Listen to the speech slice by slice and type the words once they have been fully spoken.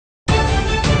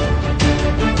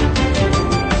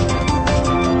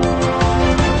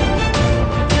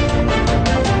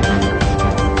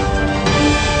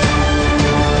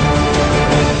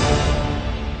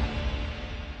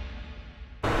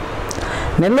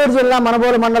నెల్లూరు జిల్లా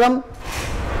మనుబోలు మండలం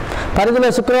పరిధిలో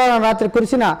శుక్రవారం రాత్రి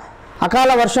కురిసిన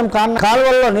అకాల వర్షం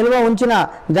కాలువల్లో నిల్వ ఉంచిన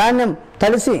ధాన్యం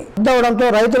తడిసి ఉద్దవడంతో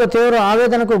రైతులు తీవ్ర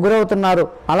ఆవేదనకు గురవుతున్నారు.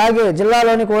 అలాగే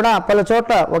జిల్లాలోని కూడా పలు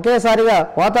చోట్ల ఒకేసారిగా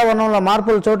వాతావరణంలో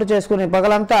మార్పులు చోటు చేసుకుని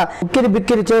పగలంతా ఉక్కిరి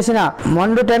బిక్కిరి చేసిన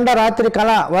మండుటెండ రాత్రి కళ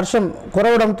వర్షం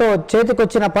కురవడంతో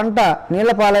చేతికొచ్చిన పంట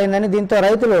నీళ్ల పాలైందని దీంతో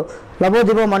రైతులు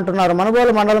లబోదిబోమంటున్నారు.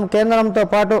 మనుబోలు మండలం కేంద్రంతో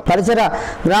పాటు పరిసర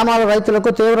గ్రామాల రైతులకు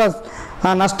తీవ్ర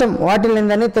నష్టం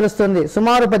వాటిల్లిందని తెలుస్తుంది.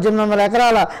 సుమారు 1800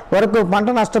 ఎకరాల వరకు పంట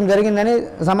నష్టం జరిగిందని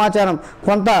సమాచారం.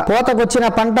 కొంత కోతకొచ్చిన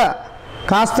పంట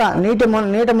కాస్త నీట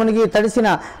మునిగి తడిసిన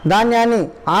ధాన్యాన్ని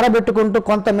ఆరబెట్టుకుంటూ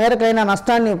కొంత మేరకైన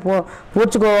నష్టాన్ని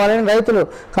పూడ్చుకోవాలని రైతులు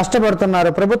కష్టపడుతున్నారు.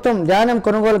 ప్రభుత్వం ధాన్యం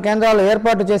కొనుగోలు కేంద్రాలు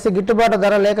ఏర్పాటు చేసి గిట్టుబాటు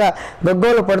ధర లేక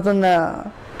గగ్గోలు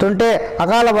పడుతుంటే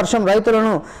అకాల వర్షం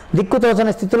రైతులను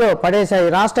దిక్కుతోచని స్థితిలో పడేశాయి.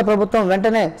 రాష్ట్ర ప్రభుత్వం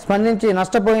వెంటనే స్పందించి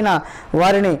నష్టపోయిన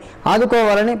వారిని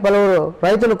ఆదుకోవాలని పలువురు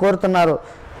రైతులు కోరుతున్నారు.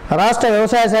 రాష్ట్ర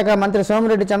వ్యవసాయ శాఖ మంత్రి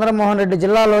సోమిరెడ్డి చంద్రమోహన్ రెడ్డి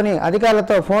జిల్లాలోని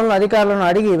అధికారులతో ఫోన్లో అధికారులను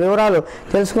అడిగి వివరాలు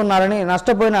తెలుసుకున్నారని,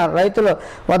 నష్టపోయిన రైతుల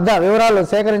వద్ద వివరాలు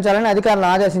సేకరించాలని అధికారులను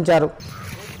ఆదేశించారు.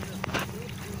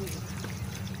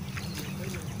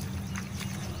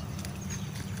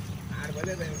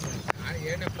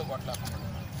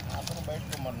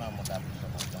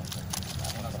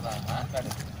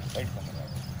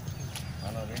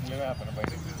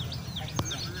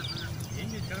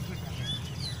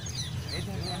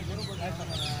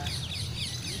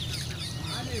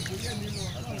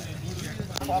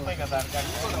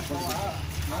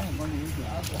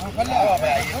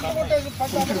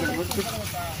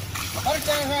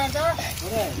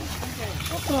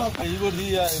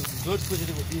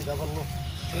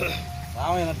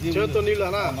 చేతితో నీళ్ళు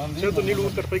అలా చేతితో నీళ్ళు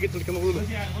ఊరుతారు పైకి కింద ఊరు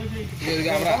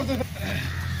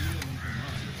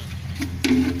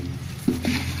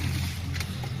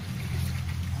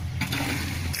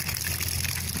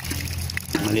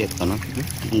మళ్ళీ ఎత్తుకున్నా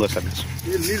ఇంకోసారి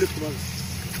నీళ్ళు ఎత్తుకోవాలి.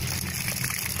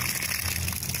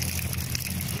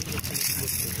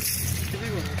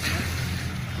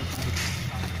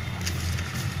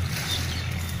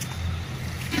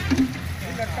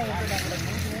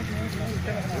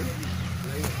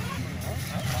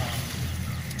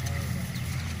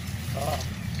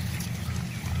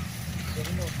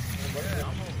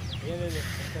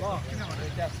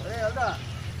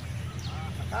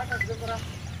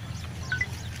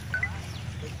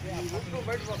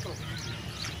 బయటకు వస్తాం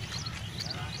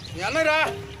అన్నరా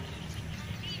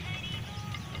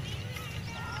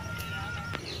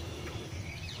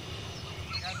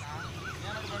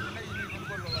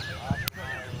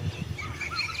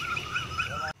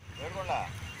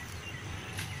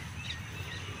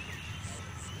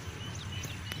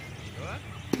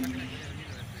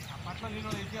పట్ల నీళ్ళు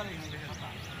ఇచ్చేయాలి.